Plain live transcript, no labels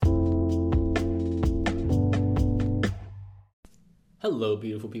Hello,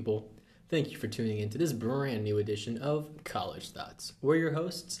 beautiful people. Thank you for tuning in to this brand new edition of College Thoughts. We're your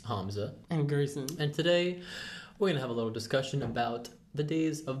hosts, Hamza. And Gerson. And today, we're going to have a little discussion about the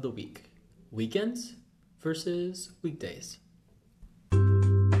days of the week. Weekends versus weekdays.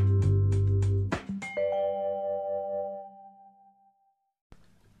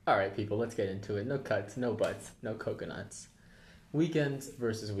 Alright, people, let's get into it. No cuts, no butts, no coconuts. Weekends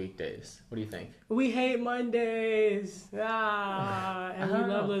versus weekdays. What do you think? We hate Mondays. And we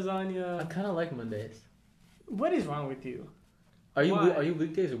love I lasagna. kind of like Mondays. What is wrong with you? Are you Why? are you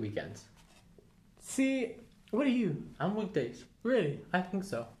weekdays or weekends? See, what are you? I'm weekdays. Really? I think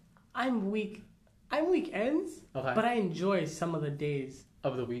so. I'm weekends, Okay. but I enjoy some of the days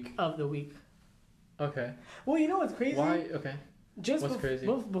Of the week. of the week. Okay. Well, you know what's crazy? Why? Okay. Just What's crazy?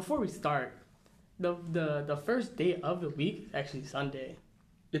 before we start, the first day of the week is actually Sunday.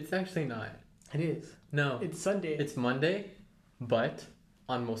 It's actually not. It is. No. It's Sunday. It's Monday, but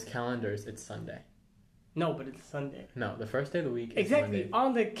on most calendars it's Sunday. No, but it's Sunday. No, the first day of the week is Exactly. Monday.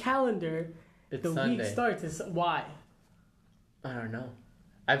 On the calendar, It's the Sunday. week starts. Why? I don't know.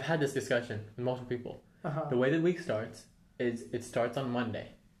 I've had this discussion with multiple people. Uh-huh. The way the week starts is it starts on Monday.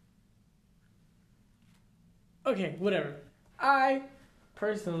 Okay, whatever. I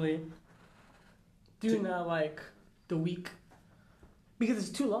personally do not like the week because it's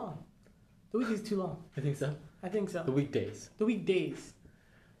too long. The week is too long. I think so. I think so. The weekdays. The weekdays.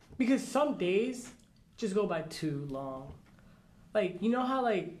 Because some days just go by too long. Like, you know how,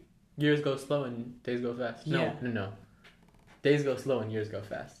 like, Years go slow and days go fast. Yeah. No. Days go slow and years go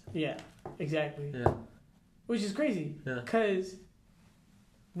fast. yeah, exactly. Yeah. Which is crazy. Yeah. Because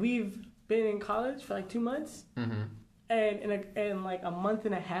we've been in college for like 2 months, Mm-hmm. and in like a month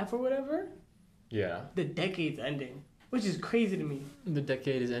and a half or whatever, Yeah. the decade's ending. Which is crazy to me. The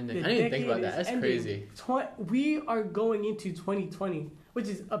decade is ending. The I didn't even think about decade that. is That's ending. crazy. We are going into 2020, which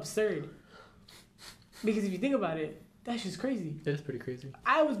is absurd. Because if you think about it, that's just crazy. It is pretty crazy.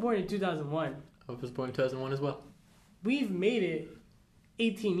 I was born in 2001. I was born in 2001 as well. We've made it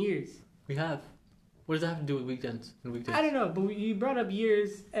 18 years. We have. What does that have to do with weekends and weekdays? I don't know, but you brought up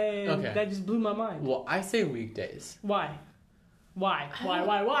years, and Okay. that just blew my mind. Well, I say weekdays. Why? Why?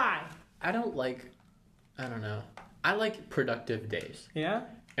 I don't like. I don't know. I like productive days. Yeah?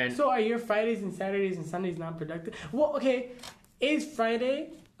 And So are your Fridays and Saturdays and Sundays not productive? Well, okay. Is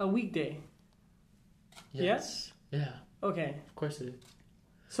Friday a weekday? yes. Yeah. Okay. Of course it is.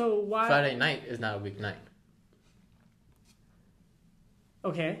 So why? Friday night is not a weeknight.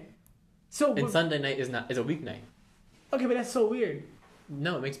 Okay. So And Sunday night is a weeknight. okay, but that's so weird.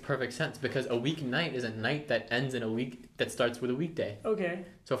 No, it makes perfect sense because a weeknight is a night that ends in a week that starts with a weekday. Okay.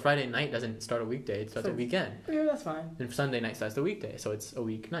 So Friday night doesn't start a weekday; it starts a So- weekend. Okay, that's fine. And Sunday night starts the weekday, so it's a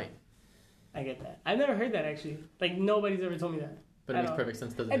weeknight. I get that. I've never heard that actually. Like nobody's ever told me that. But I it makes know. perfect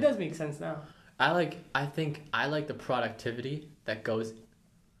sense, doesn't It it? does make sense now. I think I like the productivity that goes.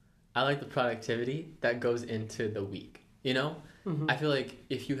 I like the productivity that goes into the week. You know, Mhm. I feel like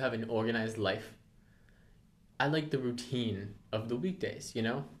if you have an organized life, I like the routine of the weekdays. You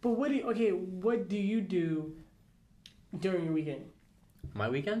know, But what do you do during your weekend? my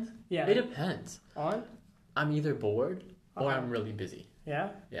weekends. Yeah. It depends. On? I'm either bored or Uh-huh. I'm really busy.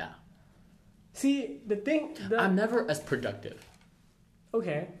 Yeah. Yeah, See, I'm never as productive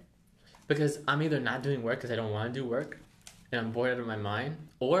okay. because I'm either not doing work because I don't want to do work, and I'm bored out of my mind,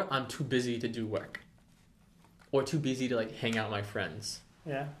 or I'm too busy to do work, or too busy to like hang out with my friends.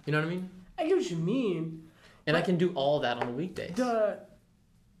 Yeah. You know what I mean? I get what you mean. And I But- can do all that on the weekdays.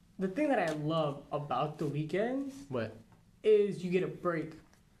 The thing that I love about the weekends What? is you get a break.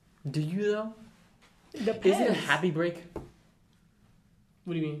 Do you though? It depends. Is it a happy break?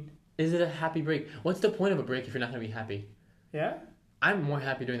 What do you mean? Is it a happy break? What's the point of a break if you're not gonna be happy? Yeah? I'm more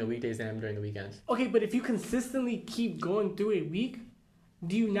happy during the weekdays than I am during the weekends. Okay, but if you consistently keep going through a week,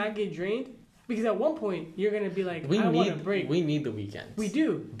 do you not get drained? Because at one point you're gonna be like, I want a break. We need the weekends. We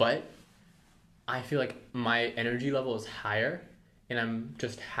do. But I feel like my energy level is higher, and I'm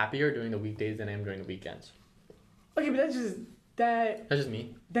just happier during the weekdays than I am during the weekends. Okay, but That's just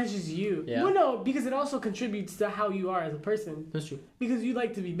me. that's just you. Yeah. Well, no, because it also contributes to how you are as a person. That's true. Because you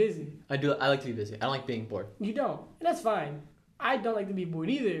like to be busy. I like to be busy. I don't like being bored. You don't. And that's fine. I don't like to be bored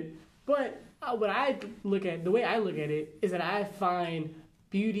either. But the way I look at it is that I find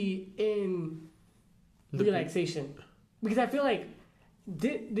beauty in relaxation. Because I feel like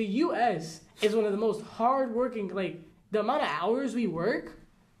the U.S. is one of the most hardworking, like, the amount of hours we work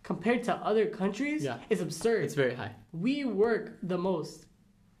compared to other countries Yeah. is absurd. It's very high. We work the most.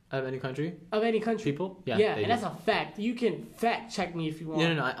 Out of any country? of any country. People? Yeah. Yeah, they and do. that's a fact. You can fact check me if you want.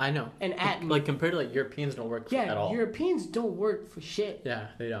 No, I know. And at me. Like, compared to, like, Europeans don't work Yeah, at all. Europeans don't work for shit, Yeah,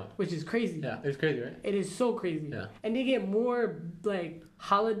 they don't. which is crazy. Yeah, it's crazy, right? It is so crazy. Yeah. And they get more, like,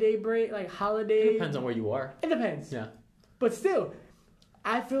 holiday break, like, holiday... It depends on where you are. It depends. Yeah. But still,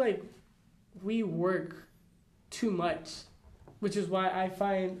 I feel like we work too much, which is why I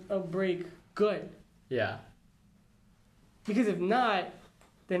find a break good. Yeah. Because if not,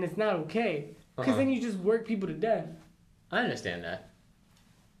 then it's not okay. Because then you just work people to death. I understand that.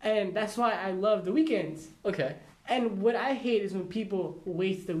 And that's why I love the weekends. Okay. And what I hate is when people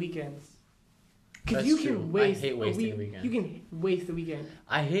waste the weekends. Because That's you true. can waste I hate wasting a the weekend. You can waste the weekend.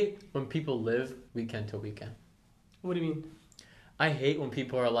 I hate when people live weekend to weekend. What do you mean? I hate when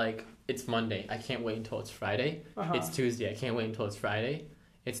people are like, it's Monday, I can't wait until it's Friday. Uh-huh. It's Tuesday, I can't wait until it's Friday.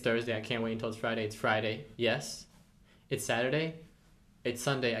 It's Thursday, I can't wait until it's Friday. It's Friday, yes. It's Saturday. It's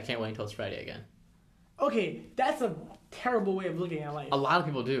Sunday, I can't wait until it's Friday again. Okay, that's a terrible way of looking at life. A lot of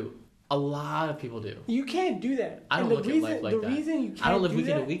people do. A lot of people do. You can't do that. I don't And look the at life reason, like the that. reason you can't I don't live do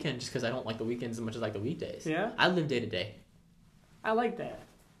weekend that, to weekend just because I don't like the weekends as much as I like the weekdays. Yeah? I live day to day. I like that.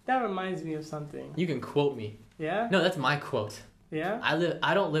 That reminds me of something. You can quote me. Yeah? No, that's my quote. Yeah?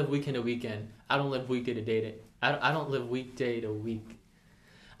 I don't live weekend to weekend. I don't live weekday to day. I don't live weekday to week.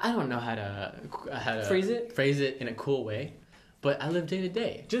 I don't know how to Phrase it in a cool way, but I live day to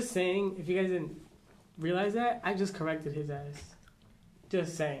day. Just saying, if you guys didn't realize that, I just corrected his ass.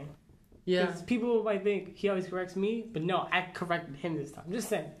 Just saying. Yeah, 'Cause people might think he always corrects me, but no, I corrected him this time. Just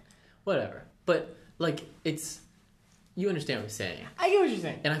saying. whatever. But like, you understand what I'm saying. I get what you're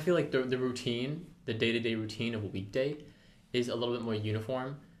saying. And I feel like the routine, the day-to-day routine of a weekday is a little bit more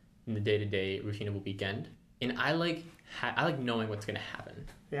uniform than the day-to-day routine of a weekend. And I like knowing what's going to happen.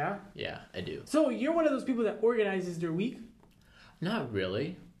 Yeah? Yeah, I do. So you're one of those people that organizes their week? Not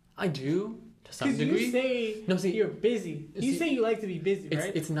really. I do, to some Because degree. you say No, see- you're busy. You see, say you like to be busy,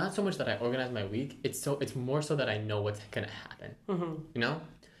 right? It's not so much that I organize my week. It's more so that I know what's going to happen. Mm-hmm. You know?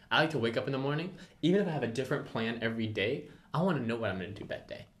 I like to wake up in the morning. Even if I have a different plan every day, I want to know what I'm going to do that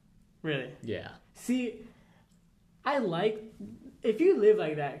day. Really? Yeah. See, if you live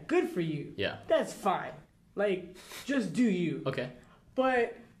like that, good for you. Yeah. That's fine. Like, just do you. Okay.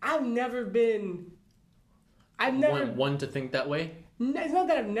 But I've never One to think that way? It's not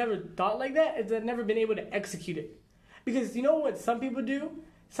that I've never thought like that. It's that I've never been able to execute it. Because you know what some people do?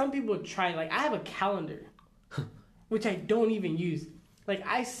 Some people try, like, I have a calendar, which I don't even use. Like,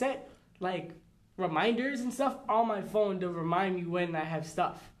 I set, like, reminders and stuff on my phone to remind me when I have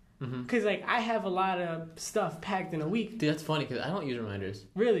stuff. Because, like, I have a lot of stuff packed in a week. Dude, that's funny because I don't use reminders.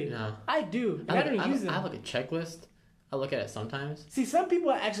 Really? No. I do. And I don't use them. I have like a checklist. I look at it sometimes. See, some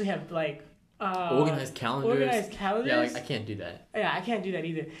people actually have, like... Organized calendars. Organized calendars? Yeah, like I can't do that. Yeah, I can't do that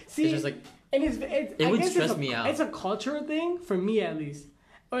either. See, It's just like... and It I would guess stress me out. It's a cultural thing for me, at least,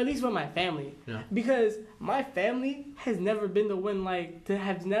 or at least with my family. Yeah. Because my family has never been the one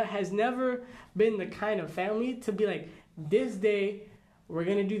has never been the kind of family to be like, this day we're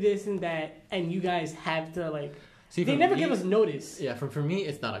gonna do this and that, and you guys have to like. See, they for never me- give us notice. Yeah, for me,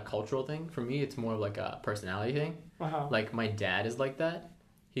 it's not a cultural thing. For me, it's more of like a personality thing. Uh-huh. Like my dad is like that.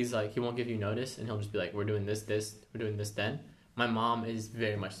 He's like, he won't give you notice, and he'll just be like, we're doing this, we're doing this, then. My mom is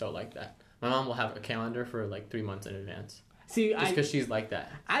very much so like that. My mom will have a calendar for like 3 months in advance. See, Just because she's like that.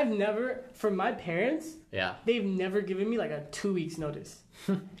 I've never, for my parents, Yeah. they've never given me like a 2 weeks notice.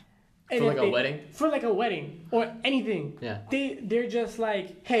 For like a wedding? For like a wedding or anything. Yeah. They're just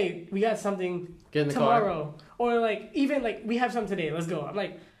like, hey, we got something Get in the tomorrow. Or like even like we have something today, let's go. I'm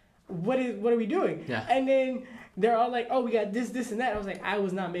like, what are we doing? Yeah. And then they're all like, oh, we got this, and that. I was like, I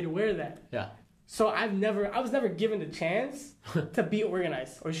was not made aware of that. Yeah. So I was never given the chance to be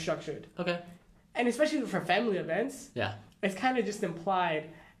organized or structured. Okay. And especially for family events, Yeah. it's kind of just implied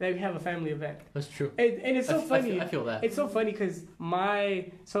that we have a family event. That's true. And it's so funny. I feel that. It's so funny because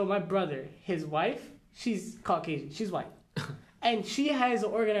my brother, his wife, she's Caucasian. She's white. And she has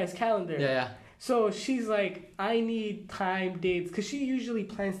an organized calendar. Yeah, yeah. So she's like, I need time, dates, because she usually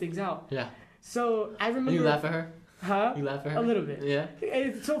plans things out. Yeah. So I remember... And you laugh at her? Huh? You laugh at her? A little bit. Yeah.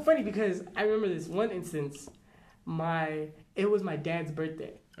 It's so funny because I remember this one instance. It was my dad's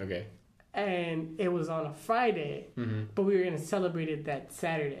birthday. Okay. And it was on a Friday, but we were going to celebrate it that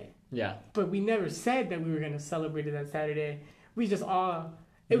Saturday. Yeah. But we never said that we were going to celebrate it that Saturday. We just all...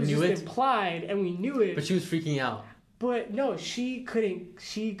 It was Knew just it? implied, and we knew it. But she was freaking out. But no, she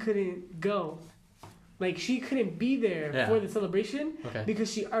couldn't go. Like, she couldn't be there Yeah. for the celebration Okay.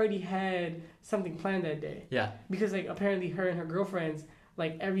 because she already had something planned that day. Yeah. Because, like, apparently her and her girlfriends,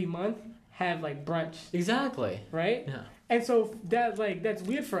 like, every month have, like, brunch, Exactly. right? Yeah. And so that's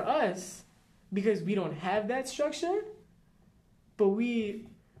weird for us because we don't have that structure. But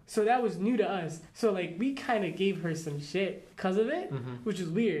so that was new to us. So like we kind of gave her some shit because of it, which is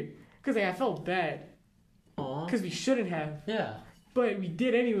weird. Because like I felt bad. Because we shouldn't have. Yeah. But we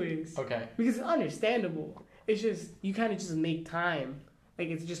did anyways. Okay. Because it's understandable. It's just, you kind of just make time. Like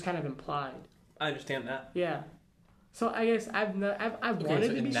it's just kind of implied. I understand that. Yeah. So I guess I've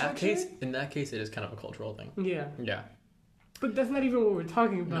wanted to be structured. In that case, it is kind of a cultural thing. Yeah. Yeah. But that's not even what we're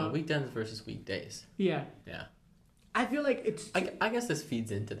talking about. No, weekends versus weekdays. Yeah. Yeah. I feel like it's... I guess this feeds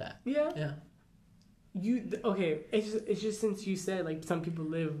into that. Yeah. Yeah. Okay, it's just since you said, like, some people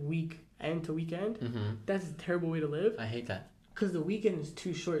live weekend to weekend, that's a terrible way to live. I hate that. Because the weekend is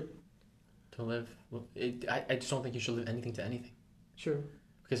too short. To live... I just don't think you should live anything to anything. Sure.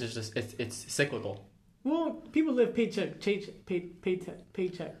 Because it's cyclical. Well, people live paycheck to paycheck.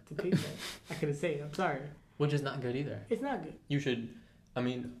 I couldn't say it. I'm sorry. Which is not good either. It's not good. You should... I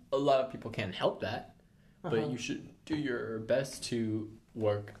mean, a lot of people can't help that. But you should do your best to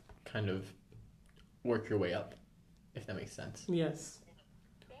work your way up, if that makes sense. Yes.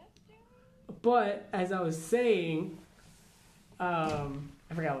 But as I was saying, I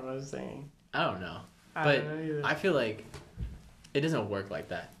forgot what I was saying. I don't know. I don't know either. I feel like it doesn't work like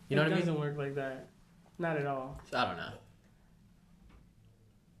that. You know what I mean? It doesn't work like that. Not at all. So I don't know.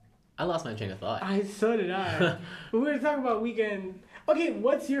 I lost my train of thought. So did I. But we were talking about weekend. Okay,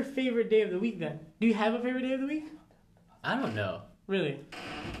 what's your favorite day of the week then? Do you have a favorite day of the week? I don't know. Really?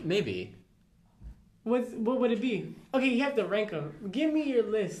 Maybe. What would it be? Okay, you have to rank them. Give me your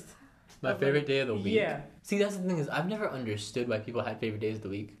list. My favorite day of the week? Yeah. See, that's the thing is I've never understood why people had favorite days of the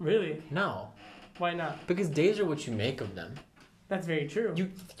week. Really? No. Why not? Because days are what you make of them. That's very true.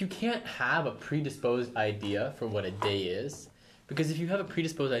 You can't have a predisposed idea for what a day is. Because if you have a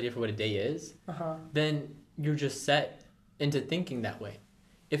predisposed idea for what a day is, then you're just set into thinking that way.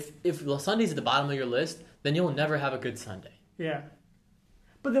 If Sunday's at the bottom of your list, then you'll never have a good Sunday. Yeah.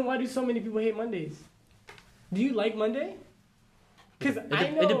 But then why do so many people hate Mondays? Do you like Monday? Because I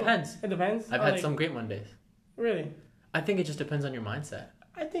know... It depends. It depends? I've had some great Mondays. Really? I think it just depends on your mindset.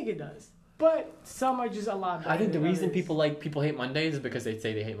 I think it does. But some are just a lot better. I think the than reason others. people hate Mondays is because they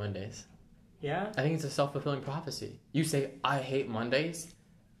say they hate Mondays. Yeah? I think it's a self-fulfilling prophecy. You say, I hate Mondays,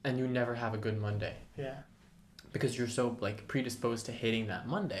 and you never have a good Monday. Yeah. Because you're so, predisposed to hating that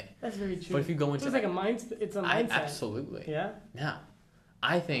Monday. That's very true. But if you go into... So it's a mindset. Absolutely. Yeah? Yeah.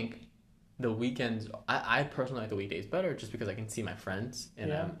 I think the weekends... I personally like the weekdays better just because I can see my friends,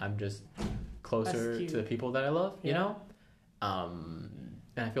 and I'm just closer to the people that I love, you know?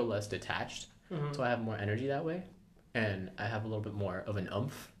 And I feel less detached, so I have more energy that way, and I have a little bit more of an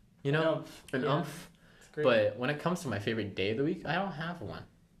oomph, you know? An oomph. But when it comes to my favorite day of the week, I don't have one.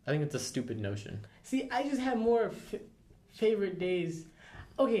 I think it's a stupid notion. See, I just have more favorite days.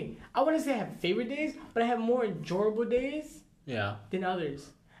 Okay, I wouldn't say I have favorite days, but I have more enjoyable days than others.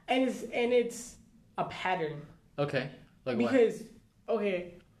 And it's a pattern. Okay. Because,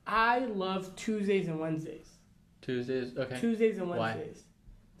 okay, I love Tuesdays and Wednesdays. Tuesdays, okay. Tuesdays and Wednesdays.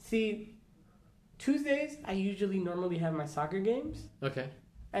 Why? See, Tuesdays, I usually normally have my soccer games. Okay.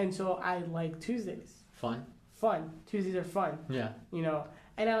 And so I like Tuesdays. Fun. Tuesdays are fun. Yeah. You know,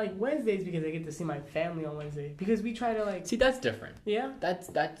 and I like Wednesdays because I get to see my family on Wednesday. Because we try to See, that's different. Yeah?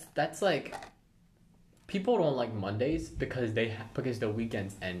 That's like... People don't like Mondays because because the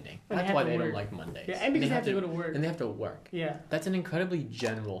weekend's ending. That's why they don't like Mondays. Yeah, and because they have to go to work. And they have to work. Yeah. That's an incredibly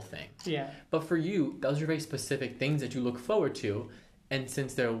general thing. Yeah. But for you, those are very specific things that you look forward to. And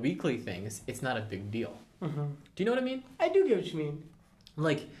since they're weekly things, it's not a big deal. Mm-hmm. Do you know what I mean? I do get what you mean.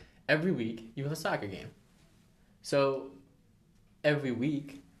 Like, every week, you have a soccer game. So, every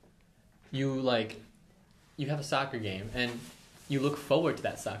week, you have a soccer game, and you look forward to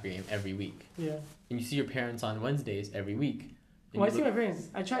that soccer game every week. Yeah. And you see your parents on Wednesdays every week. Well, I see my parents.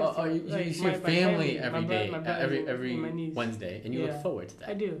 I try to see you see your family every day, every Wednesday, and you look forward to that.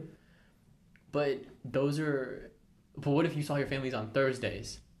 I do. But what if you saw your families on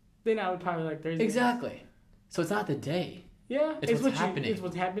Thursdays? Then I would probably like Thursdays. Exactly. So it's not the day. Yeah. It's what's happening. It's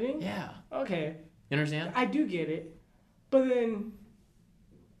what's happening? Yeah. Okay. You understand? I do get it. But then,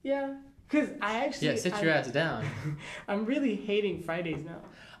 yeah. Because I actually... Yeah, sit your ass down. I'm really hating Fridays now.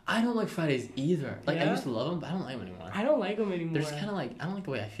 I don't like Fridays either. I used to love them, but I don't like them anymore. I don't like them anymore. They're just kind of I don't like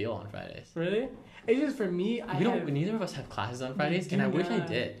the way I feel on Fridays. Really? It's just for me, neither of us have classes on Fridays, and I wish I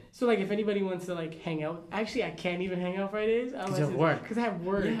did. So, if anybody wants to, hang out... Actually, I can't even hang out Fridays. Because you have work. Because I have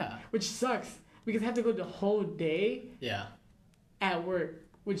work. Yeah. Which sucks. Because I have to go the whole day... Yeah. At work.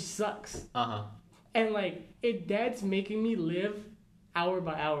 Which sucks. Uh-huh. And, that's making me live hour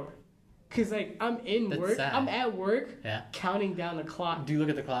by hour. Cause like I'm in That's work, sad. I'm at work, Yeah. counting down the clock. Do you look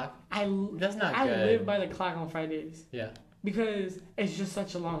at the clock? That's not I good. live by the clock on Fridays. Yeah. Because it's just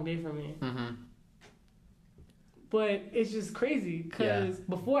such a long day for me. Mm-hmm. But it's just crazy because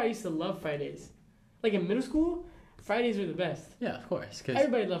before I used to love Fridays. Like in middle school, Fridays were the best. Yeah, of course. Cause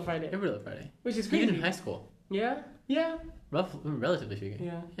everybody loved Friday. everybody loved Friday. Which is crazy. Even in high school. Yeah? Yeah. Relatively speaking.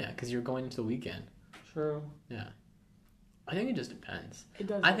 Yeah. Yeah, because you're going into the weekend. True. Yeah. I think it just depends. It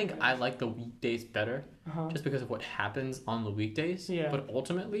does. I think I like the weekdays better Uh-huh. just because of what happens on the weekdays. Yeah. But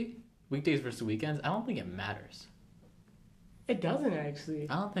ultimately, weekdays versus weekends, I don't think it matters. It doesn't actually.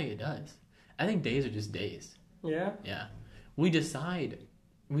 I don't think it does. I think days are just days. Yeah? Yeah. We decide.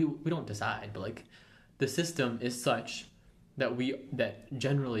 We don't decide, but like the system is such that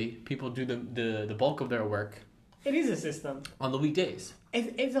generally people do the bulk of their work It is a system. on the weekdays.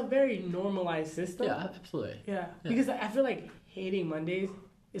 It's a very normalized system. Yeah, absolutely. Yeah. Because I feel like hating Mondays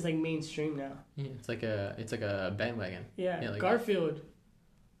is like mainstream now. Yeah, it's like a bandwagon. Yeah. Yeah, like Garfield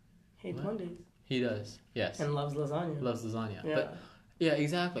hates What? Mondays. He does. Yes. And loves lasagna. Loves lasagna. Yeah. But yeah,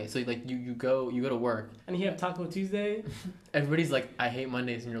 exactly. So like you go to work. And you have Taco Tuesday. Everybody's like, I hate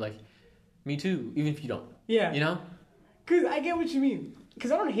Mondays, and you're like, me too. Even if you don't. Yeah. You know. Cause I get what you mean.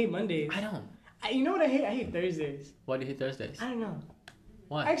 Cause I don't hate Mondays. I don't. You know what I hate? I hate Thursdays. Why do you hate Thursdays? I don't know.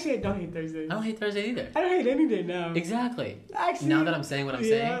 Why? Actually, I don't hate Thursdays. I don't hate Thursday either. I don't hate any day now. Exactly. Actually, Now that I'm saying what I'm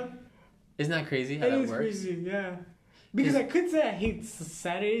saying, isn't that crazy how it that is works? crazy, yeah. Because I could say I hate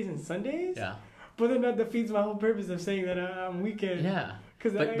Saturdays and Sundays. Yeah. But then that defeats my whole purpose of saying that I'm weekend. Yeah.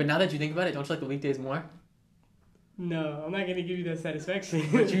 Cause But now that you think about it, don't you like the weekdays more? No, I'm not gonna give you that satisfaction.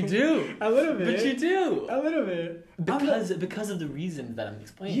 But you do. A little bit. But you do. A little bit. Because of the reasons that I'm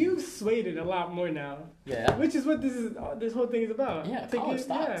explaining. You swayed it a lot more now. Yeah. Which is what this whole thing is about. Yeah, college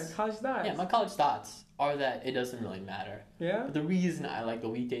thoughts. Yeah, college thoughts. Yeah, my college thoughts are that it doesn't really matter. Yeah? But the reason I like the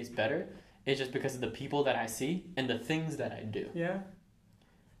weekdays better is just because of the people that I see and the things that I do. Yeah.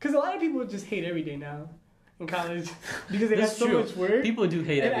 Because a lot of people just hate every day now in college because they have That's so true. much work. People do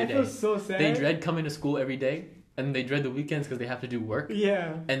hate every I day. feel so sad. They dread coming to school every day, and they dread the weekends because they have to do work.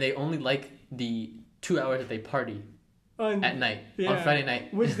 Yeah. And they only like the 2 hours that they party at night, yeah. on Friday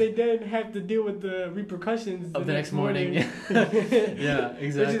night. Which they then have to deal with the repercussions of the next morning. Yeah,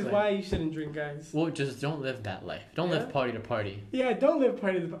 exactly. Which is why you shouldn't drink, guys. Well, just don't live that life. Don't live party to party. Yeah, don't live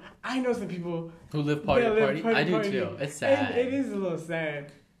party to party. I know some people who live party to party. I do too. It's sad. It is a little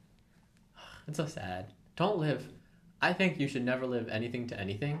sad. It's so sad. Don't live. I think you should never live anything to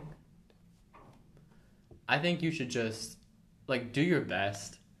anything. I think you should just do your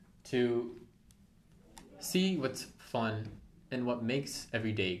best to see what's fun and what makes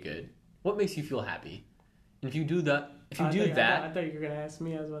every day good. What makes you feel happy. And if you do that, I thought you were gonna ask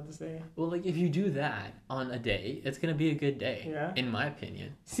me. I was about to say. Well, if you do that on a day, it's gonna be a good day. Yeah. In my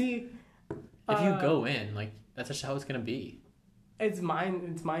opinion. See, if you go in that's just how it's gonna be. It's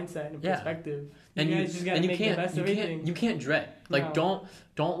mindset and perspective. And you guys just gotta make the best of everything. You can't dread. No.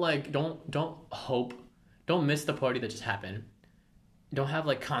 Don't hope. Don't miss the party that just happened. Don't have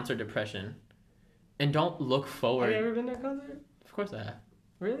concert depression. And don't look forward. Have you ever been to a concert? Of course I have.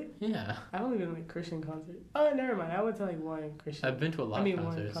 Really? Yeah. I've only been to Christian concerts. Oh, never mind. I went to one Christian. I've been to a lot of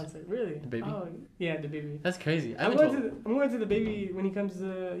concerts. One concert. Really? The Baby? Oh, yeah, the Baby. That's crazy. I'm going to the Baby when he comes to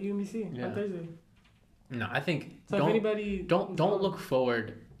UMBC on Thursday. No, I think so. If anybody don't look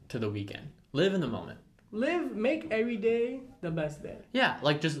forward to the weekend. Live in the moment. Make every day the best day. Yeah,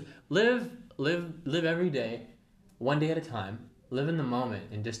 just live every day, one day at a time. Live in the moment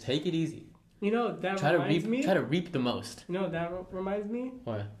and just take it easy. You know that reminds me. Try to reap the most. You know that reminds me.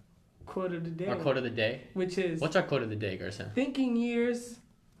 What? Quote of the day. Our quote of the day. Which is. What's our quote of the day, Gerson? Thinking years,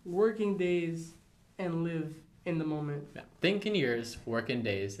 working days, and live in the moment. Yeah. Think in years, work in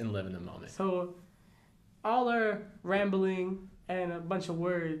days, and live in the moment. So, all our rambling and a bunch of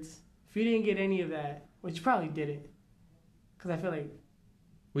words. If you didn't get any of that, which you probably didn't, because I feel like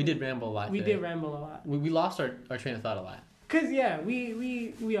we did ramble a lot. We did ramble a lot. We lost our train of thought a lot. Cause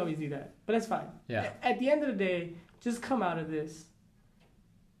we always do that, but that's fine. Yeah. At the end of the day, just come out of this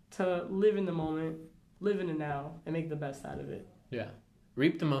to live in the moment, live in the now, and make the best out of it. Yeah.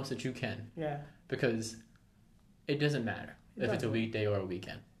 Reap the most that you can. Yeah. Because it doesn't matter if it's a weekday or a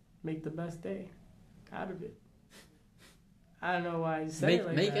weekend. Make the best day out of it. I don't know why you say it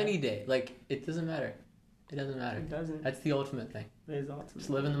like make that. any day. It doesn't matter. It doesn't matter. It doesn't. That's the ultimate thing. It is ultimate. Just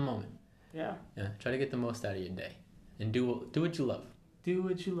live in the moment. Yeah. Yeah. Try to get the most out of your day. And do what you love. Do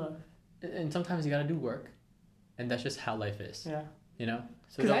what you love. And sometimes you gotta do work. And that's just how life is. Yeah. You know?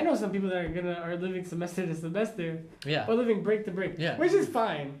 Because I know some people that are living semester to semester. Yeah. Or living break to break. Yeah. Which is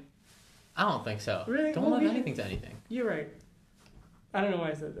fine. I don't think so. Really? Don't live anything to anything. You're right. I don't know why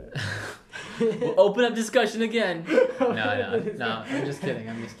I said that. We'll open up discussion again. No, I'm just kidding.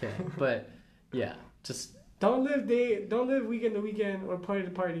 But yeah, just don't live weekend to weekend or party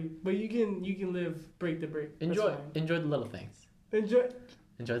to party. But you can live break to break. Enjoy the little things. Enjoy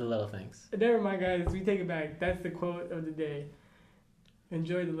the little things. Never mind, guys. We take it back. That's the quote of the day.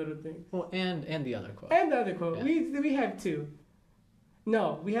 Enjoy the little things. Well, and the other quote. And the other quote. Yeah. We have two.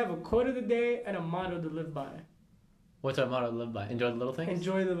 No, we have a quote of the day and a motto to live by. What's our motto to live by? Enjoy the little things?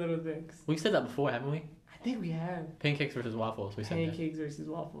 Enjoy the little things. We've said that before, haven't we? I think we have. Pancakes versus waffles. We said Pancakes versus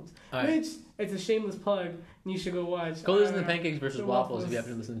waffles. All right. Which, it's a shameless plug, and you should go watch. Go listen to Pancakes versus waffles if you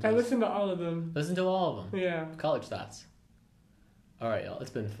haven't listened to I listened to all of them. Listen to all of them. Yeah. College thoughts. All right, y'all.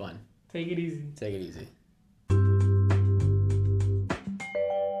 It's been fun. Take it easy. Take it easy.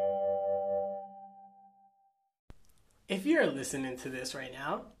 If you're listening to this right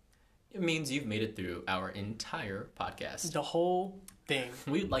now, it means you've made it through our entire podcast. The whole thing.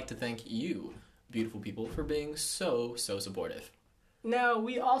 We'd like to thank you, beautiful people, for being so supportive. Now,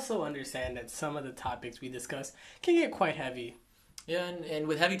 we also understand that some of the topics we discuss can get quite heavy. Yeah, and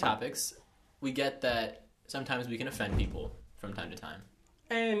with heavy topics, we get that sometimes we can offend people from time to time.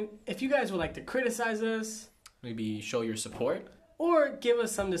 And if you guys would like to criticize us, maybe show your support, or give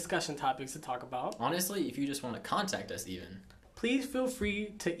us some discussion topics to talk about. Honestly, if you just want to contact us even, please feel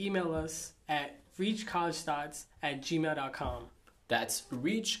free to email us at reachcollegethoughts@gmail.com. That's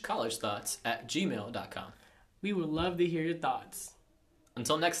reachcollegethoughts@gmail.com. We would love to hear your thoughts.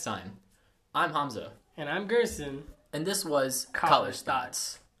 Until next time, I'm Hamza. And I'm Gerson. And this was College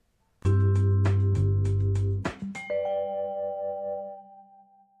Thoughts.